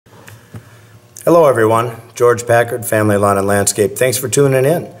Hello everyone, George Packard, Family Lawn and Landscape. Thanks for tuning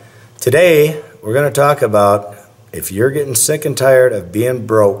in. Today we're going to talk about if you're getting sick and tired of being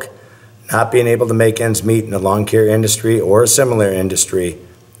broke, not being able to make ends meet in the lawn care industry or a similar industry,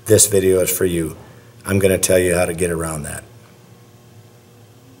 this video is for you. I'm going to tell you how to get around that.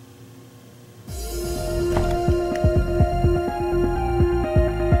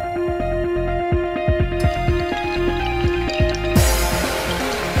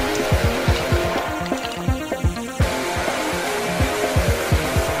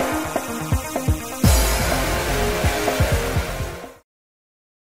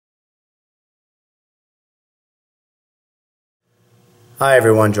 Hi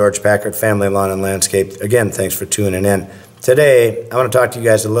everyone, George Packard, Family Lawn and Landscape. Again, thanks for tuning in. Today, I want to talk to you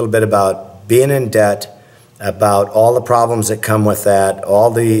guys a little bit about being in debt, about all the problems that come with that,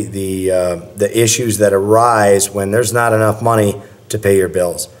 all the issues that arise when there's not enough money to pay your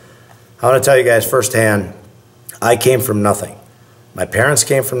bills. I want to tell you guys firsthand, I came from nothing. My parents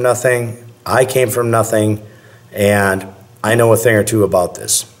came from nothing, I came from nothing, and I know a thing or two about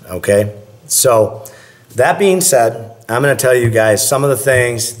this, okay? So, that being said, I'm going to tell you guys some of the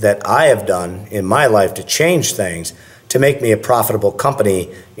things that I have done in my life to change things to make me a profitable company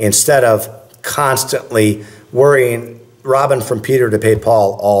instead of constantly worrying, robbing from Peter to pay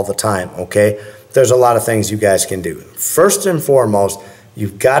Paul all the time, okay? There's a lot of things you guys can do. First and foremost,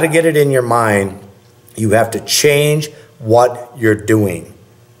 you've got to get it in your mind. You have to change what you're doing.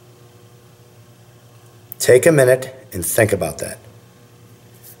 Take a minute and think about that.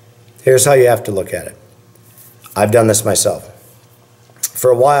 Here's how you have to look at it. I've done this myself.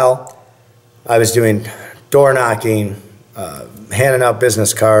 For a while, I was doing door knocking, handing out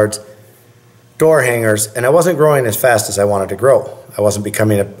business cards, door hangers, and I wasn't growing as fast as I wanted to grow. I wasn't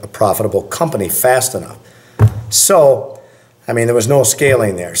becoming a profitable company fast enough. So, I mean, there was no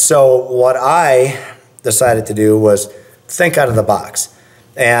scaling there. So what I decided to do was think out of the box.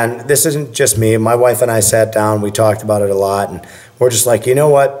 And this isn't just me. My wife and I sat down, we talked about it a lot, and we're just like, you know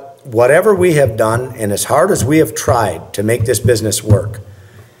what? Whatever we have done, and as hard as we have tried to make this business work,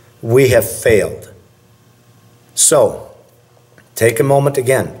 we have failed. So, take a moment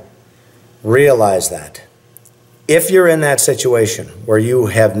again. Realize that. If you're in that situation where you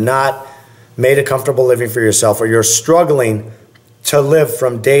have not made a comfortable living for yourself, or you're struggling to live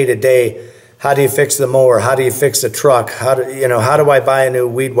from day to day, how do you fix the mower? How do you fix the truck? How do I buy a new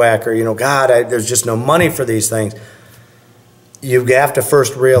weed whacker? There's just no money for these things. You have to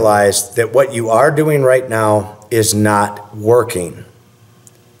first realize that what you are doing right now is not working.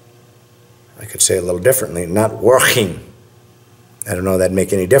 I could say it a little differently, not working. I don't know if that'd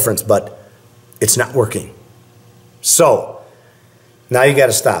make any difference, but it's not working. So, now you got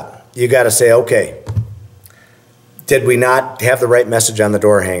to stop. You got to say, okay, did we not have the right message on the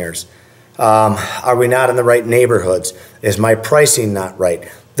door hangers? Are we not in the right neighborhoods? Is my pricing not right?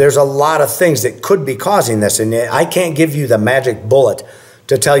 There's a lot of things that could be causing this, and I can't give you the magic bullet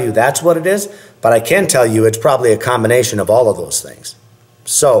to tell you that's what it is, but I can tell you it's probably a combination of all of those things.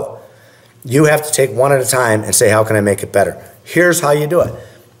 So, you have to take one at a time and say, how can I make it better? Here's how you do it.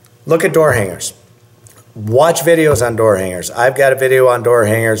 Look at door hangers. Watch videos on door hangers. I've got a video on door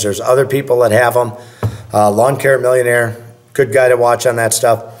hangers. There's other people that have them. Lawn Care Millionaire, good guy to watch on that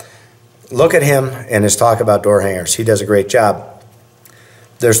stuff. Look at him and his talk about door hangers. He does a great job.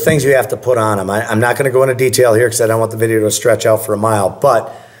 There's things you have to put on them. I'm not going to go into detail here because I don't want the video to stretch out for a mile,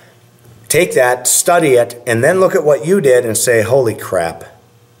 but take that, study it, and then look at what you did and say, holy crap,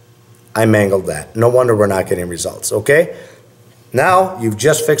 I mangled that. No wonder we're not getting results, okay? Now, you've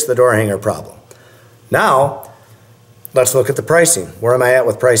just fixed the door hanger problem. Now, let's look at the pricing. Where am I at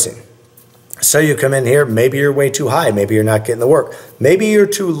with pricing? So you come in here, maybe you're way too high, maybe you're not getting the work. Maybe you're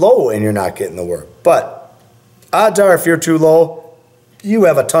too low and you're not getting the work. But odds are if you're too low, you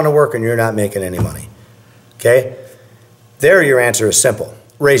have a ton of work and you're not making any money, okay? There your answer is simple.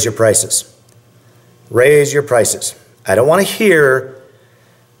 Raise your prices. Raise your prices. I don't want to hear,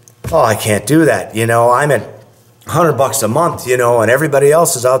 oh, I can't do that. I'm at $100 a month, and everybody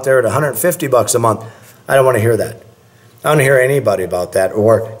else is out there at $150 a month. I don't want to hear that. I don't want to hear anybody about that.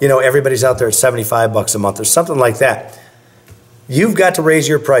 Or, everybody's out there at $75 a month or something like that. You've got to raise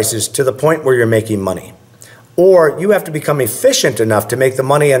your prices to the point where you're making money. Or you have to become efficient enough to make the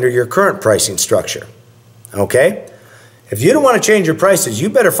money under your current pricing structure, okay? If you don't want to change your prices, you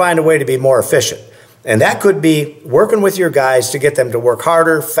better find a way to be more efficient. And that could be working with your guys to get them to work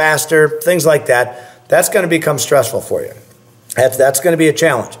harder, faster, things like that. That's going to become stressful for you. That's going to be a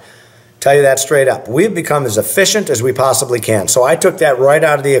challenge. Tell you that straight up. We've become as efficient as we possibly can. So I took that right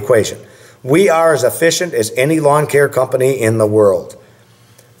out of the equation. We are as efficient as any lawn care company in the world.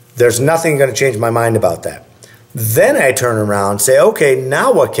 There's nothing going to change my mind about that. Then I turn around and say, okay,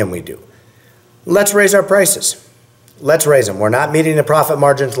 now what can we do? Let's raise our prices. Let's raise them. We're not meeting the profit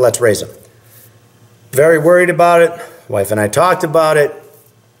margins. Let's raise them. Very worried about it. Wife and I talked about it.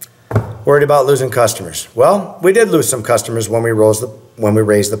 Worried about losing customers. Well, we did lose some customers when we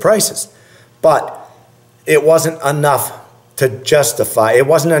raised the prices. But it wasn't enough to justify. It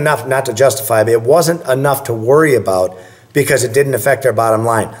wasn't enough not to justify, but it wasn't enough to worry about because it didn't affect our bottom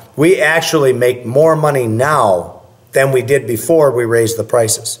line. We actually make more money now than we did before we raised the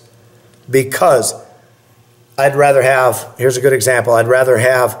prices. Because I'd rather have, here's a good example, I'd rather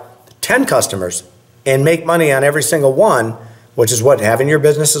have 10 customers and make money on every single one, which is what having your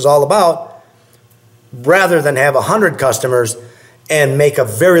business is all about, rather than have 100 customers and make a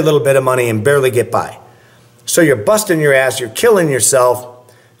very little bit of money and barely get by. So you're busting your ass, you're killing yourself,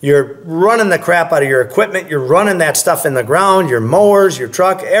 you're running the crap out of your equipment, you're running that stuff in the ground, your mowers, your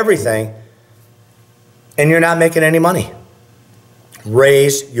truck, everything, and you're not making any money.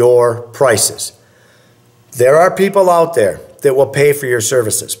 Raise your prices. There are people out there that will pay for your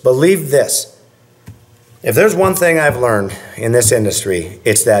services. Believe this. If there's one thing I've learned in this industry,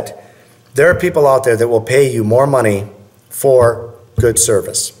 it's that there are people out there that will pay you more money for good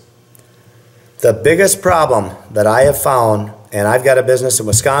service. The biggest problem that I have found, and I've got a business in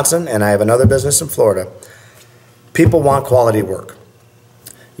Wisconsin and I have another business in Florida, people want quality work.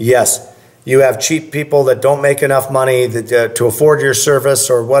 Yes, you have cheap people that don't make enough money to afford your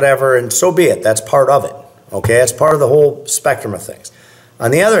service or whatever, and so be it. That's part of it. Okay, that's part of the whole spectrum of things. On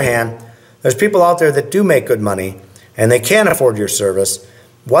the other hand, there's people out there that do make good money and they can't afford your service.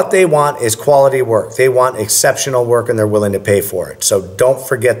 What they want is quality work. They want exceptional work and they're willing to pay for it. So don't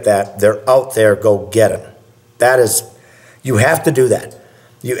forget that. They're out there. Go get them. That is, you have to do that.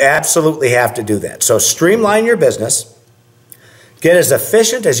 You absolutely have to do that. So streamline your business. Get as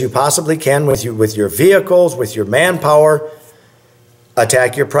efficient as you possibly can with your vehicles, with your manpower.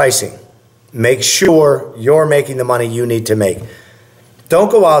 Attack your pricing. Make sure you're making the money you need to make. Don't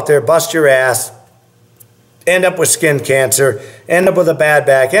go out there, bust your ass, end up with skin cancer, end up with a bad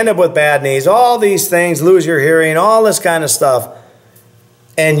back, end up with bad knees, all these things, lose your hearing, all this kind of stuff,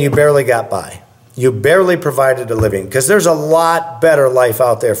 and you barely got by. You barely provided a living, because there's a lot better life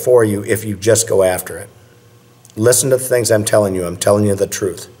out there for you if you just go after it. Listen to the things I'm telling you. I'm telling you the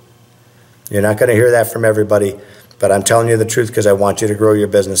truth. You're not going to hear that from everybody, but I'm telling you the truth because I want you to grow your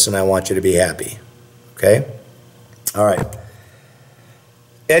business and I want you to be happy. Okay? All right.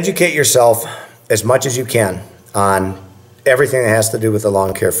 Educate yourself as much as you can on everything that has to do with the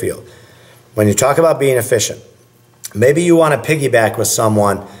lawn care field. When you talk about being efficient, maybe you want to piggyback with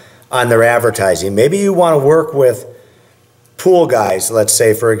someone on their advertising. Maybe you want to work with pool guys, let's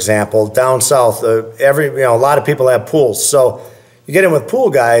say, for example, down south. A lot of people have pools. So you get in with pool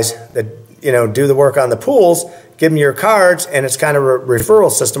guys that do the work on the pools, give them your cards, and it's kind of a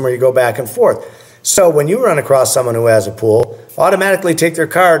referral system where you go back and forth. So when you run across someone who has a pool, automatically take their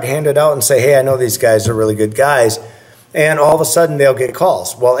card, hand it out, and say, hey, I know these guys are really good guys. And all of a sudden, they'll get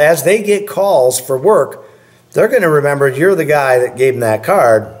calls. Well, as they get calls for work, they're going to remember you're the guy that gave them that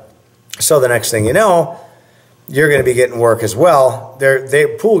card. So the next thing you know, you're going to be getting work as well.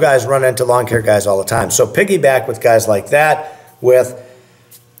 Pool guys run into lawn care guys all the time. So piggyback with guys like that, with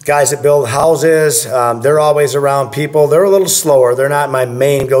guys that build houses. They're always around people. They're a little slower. They're not my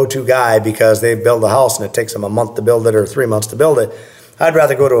main go-to guy because they build a house and it takes them a month to build it or 3 months to build it. I'd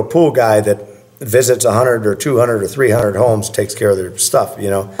rather go to a pool guy that visits 100 or 200 or 300 homes, takes care of their stuff,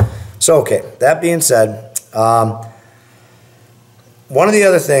 So, okay, that being said, one of the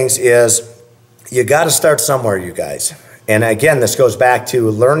other things is you got to start somewhere, you guys. And again, this goes back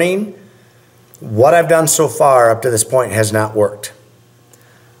to learning. What I've done so far up to this point has not worked.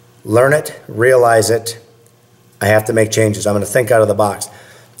 Learn it, realize it. I have to make changes. I'm going to think out of the box.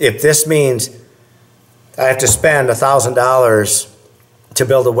 If this means I have to spend $1,000 to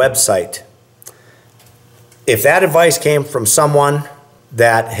build a website, if that advice came from someone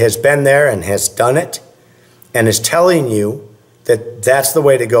that has been there and has done it and is telling you that that's the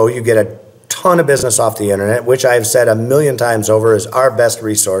way to go, you get a ton of business off the internet, which I've said a million times over is our best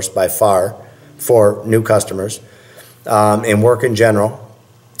resource by far for new customers and work in general.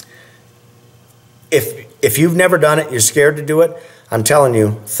 If you've never done it, you're scared to do it, I'm telling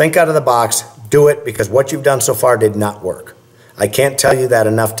you, think out of the box, do it, because what you've done so far did not work. I can't tell you that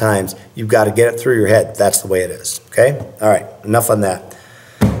enough times. You've got to get it through your head. That's the way it is, okay? All right, enough on that.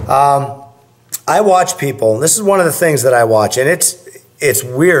 I watch people, and this is one of the things that I watch, and it's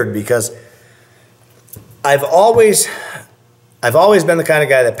weird because I've always been the kind of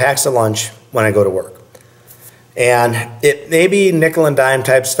guy that packs a lunch when I go to work. And it may be nickel and dime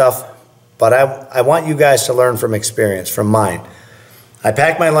type stuff, but I want you guys to learn from experience, from mine. I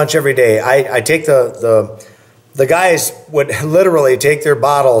pack my lunch every day. I take the guys would literally take their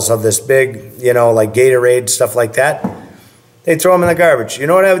bottles of this big, you know, like Gatorade, stuff like that. They'd throw them in the garbage. You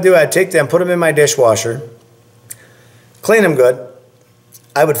know what I would do? I'd take them, put them in my dishwasher, clean them good.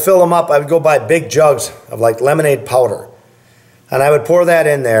 I would fill them up. I would go buy big jugs of like lemonade powder. And I would pour that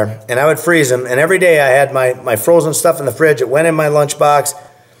in there, and I would freeze them. And every day I had my frozen stuff in the fridge. It went in my lunchbox.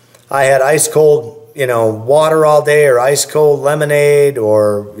 I had ice cold, you know, water all day, or ice cold lemonade,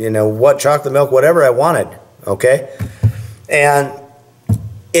 or, you know, what, chocolate milk, whatever I wanted, okay? And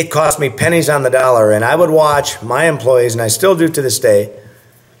it cost me pennies on the dollar. And I would watch my employees, and I still do to this day,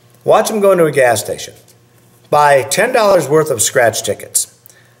 watch them go into a gas station, buy $10 worth of scratch tickets,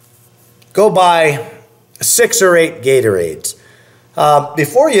 go buy 6 or 8 Gatorades.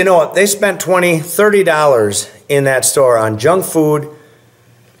 Before you know it, they spent $20, $30 in that store on junk food.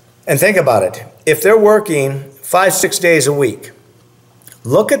 And think about it. If they're working 5, 6 days a week,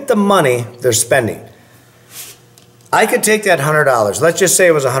 look at the money they're spending. I could take that $100. Let's just say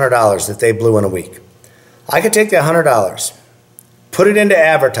it was $100 that they blew in a week. I could take that $100, put it into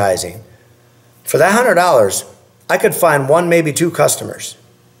advertising. For that $100, I could find 1, maybe 2 customers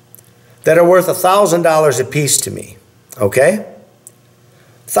that are worth $1,000 a piece to me, okay?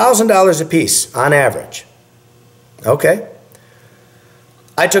 $1,000 a piece on average. Okay.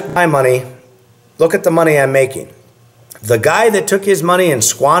 I took my money. Look at the money I'm making. The guy that took his money and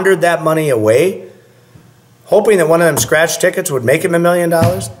squandered that money away, hoping that one of them scratch tickets would make him $1 million.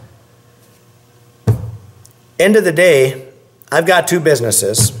 End of the day, I've got 2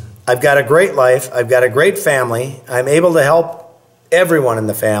 businesses. I've got a great life. I've got a great family. I'm able to help everyone in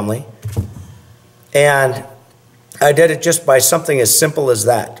the family. And I did it just by something as simple as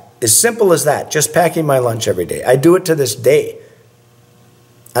that. As simple as that, just packing my lunch every day. I do it to this day.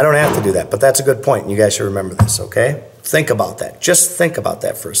 I don't have to do that, but that's a good point. You guys should remember this, okay? Think about that. Just think about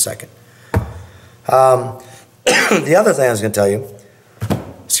that for a second. The other thing I was going to tell you,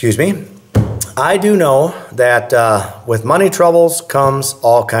 excuse me, I do know that with money troubles comes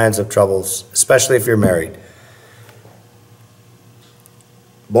all kinds of troubles, especially if you're married.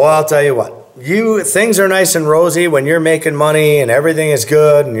 Boy, I'll tell you what. Things are nice and rosy when you're making money and everything is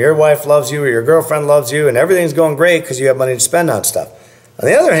good and your wife loves you or your girlfriend loves you and everything's going great because you have money to spend on stuff. On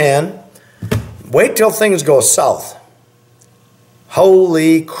the other hand, wait till things go south.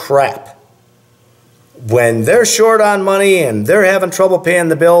 Holy crap. When they're short on money and they're having trouble paying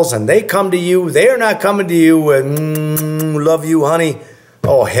the bills and they come to you, they are not coming to you with, love you, honey.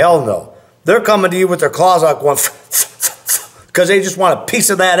 Oh, hell no. They're coming to you with their claws out going, because they just want a piece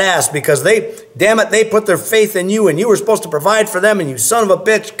of that ass because damn it, they put their faith in you and you were supposed to provide for them and you son of a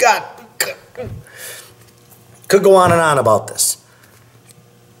bitch. God, could go on and on about this.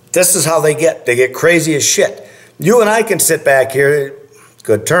 This is how they get crazy as shit. You and I can sit back here,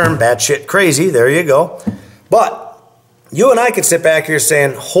 good term, batshit crazy, there you go. But you and I can sit back here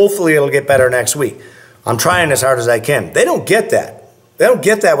saying, hopefully it'll get better next week. I'm trying as hard as I can. They don't get that. They don't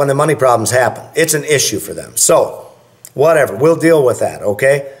get that when the money problems happen. It's an issue for them. So, whatever, we'll deal with that,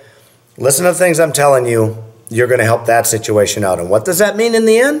 okay? Listen to the things I'm telling you. You're going to help that situation out. And what does that mean in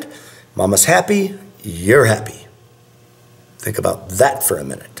the end? Mama's happy, you're happy. Think about that for a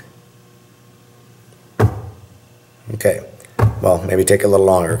minute. Okay. Well, maybe take a little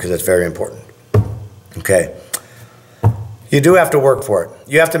longer because it's very important. Okay. You do have to work for it.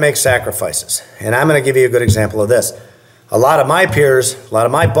 You have to make sacrifices. And I'm going to give you a good example of this. A lot of my peers, a lot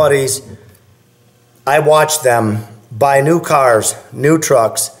of my buddies, I watch them buy new cars, new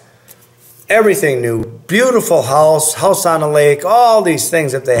trucks, everything new, beautiful house on a lake, all these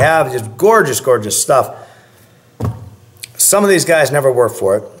things that they have, just gorgeous, gorgeous stuff. Some of these guys never work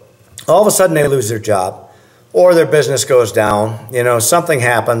for it. All of a sudden they lose their job or their business goes down, you know, something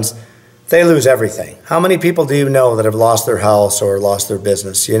happens, they lose everything. How many people do you know that have lost their house or lost their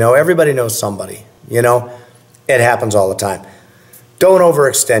business? You know, everybody knows somebody, you know, it happens all the time. Don't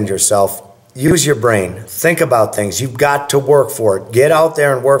overextend yourself. Use your brain. Think about things. You've got to work for it. Get out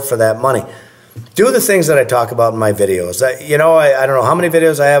there and work for that money. Do the things that I talk about in my videos. You know, I don't know how many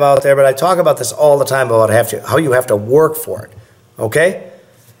videos I have out there, but I talk about this all the time about how you have to work for it. Okay?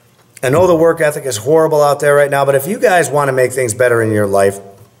 I know the work ethic is horrible out there right now, but if you guys want to make things better in your life,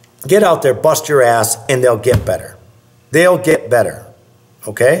 get out there, bust your ass, and they'll get better. They'll get better.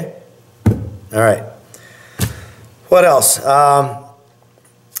 Okay? All right. What else?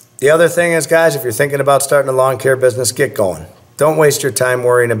 The other thing is, guys, if you're thinking about starting a lawn care business, get going. Don't waste your time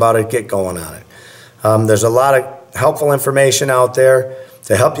worrying about it. Get going on it. There's a lot of helpful information out there.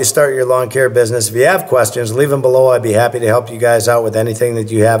 to help you start your lawn care business. If you have questions, leave them below. I'd be happy to help you guys out with anything that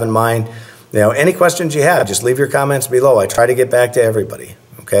you have in mind. You know, any questions you have, just leave your comments below. I try to get back to everybody,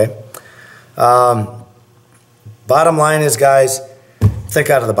 okay? Bottom line is, guys, think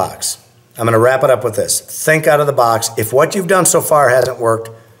out of the box. I'm going to wrap it up with this. Think out of the box. If what you've done so far hasn't worked,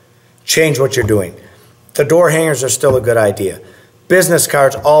 change what you're doing. The door hangers are still a good idea. Business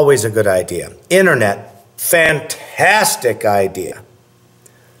cards, always a good idea. Internet, fantastic idea.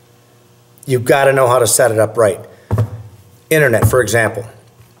 You've got to know how to set it up right. Internet, for example.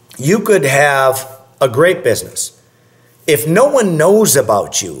 You could have a great business. If no one knows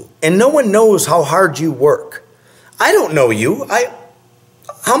about you and no one knows how hard you work, I don't know you.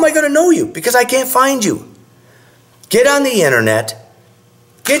 How am I going to know you? Because I can't find you. Get on the internet,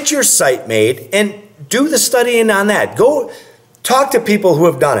 get your site made, and do the studying on that. Go talk to people who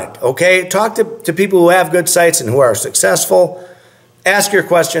have done it, okay? Talk to people who have good sites and who are successful. Ask your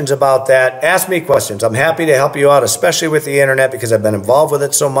questions about that. Ask me questions. I'm happy to help you out, especially with the internet, because I've been involved with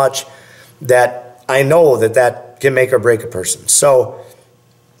it so much that I know that that can make or break a person. So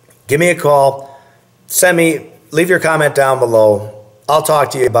give me a call. Leave your comment down below. I'll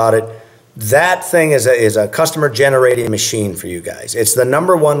talk to you about it. That thing is a customer generating machine for you guys. It's the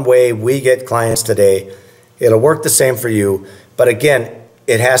 #1 way we get clients today. It'll work the same for you. But again,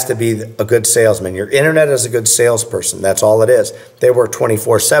 it has to be a good salesman. Your internet is a good salesperson. That's all it is. They work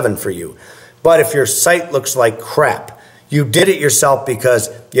 24/7 for you. But if your site looks like crap, you did it yourself because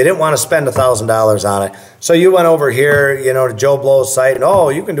you didn't want to spend $1,000 on it. So you went over here, you know, to Joe Blow's site, and oh,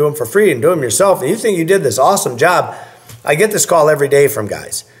 you can do them for free and do them yourself. And you think you did this awesome job. I get this call every day from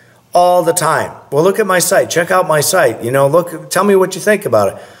guys, all the time. Well, look at my site. Check out my site. You know, look, tell me what you think about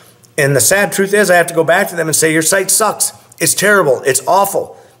it. And the sad truth is I have to go back to them and say, your site sucks. It's terrible. It's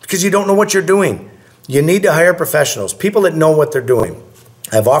awful because you don't know what you're doing. You need to hire professionals, people that know what they're doing.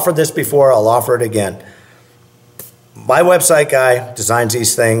 I've offered this before. I'll offer it again. My website guy designs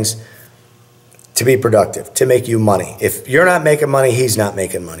these things to be productive, to make you money. If you're not making money, he's not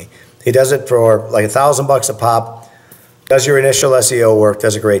making money. He does it for like $1,000 a pop, does your initial SEO work,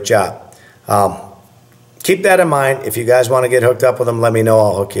 does a great job. Keep that in mind. If you guys want to get hooked up with him, let me know.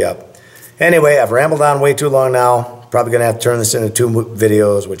 I'll hook you up. Anyway, I've rambled on way too long now. Probably going to have to turn this into 2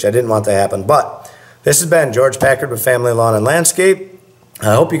 videos, which I didn't want to happen. But this has been George Packard with Family Lawn and Landscape.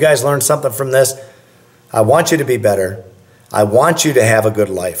 I hope you guys learned something from this. I want you to be better. I want you to have a good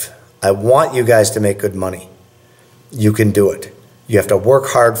life. I want you guys to make good money. You can do it. You have to work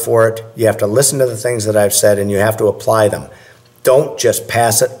hard for it. You have to listen to the things that I've said, and you have to apply them. Don't just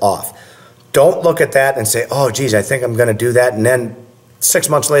pass it off. Don't look at that and say, oh, geez, I think I'm going to do that, and then 6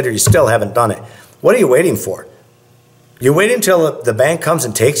 months later, you still haven't done it. What are you waiting for? You wait until the bank comes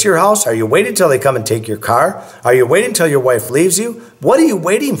and takes your house? Are you waiting until they come and take your car? Are you waiting until your wife leaves you? What are you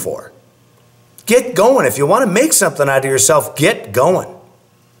waiting for? Get going. If you want to make something out of yourself, get going.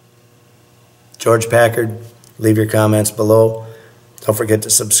 George Packard, leave your comments below. Don't forget to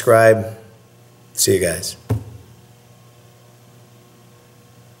subscribe. See you guys.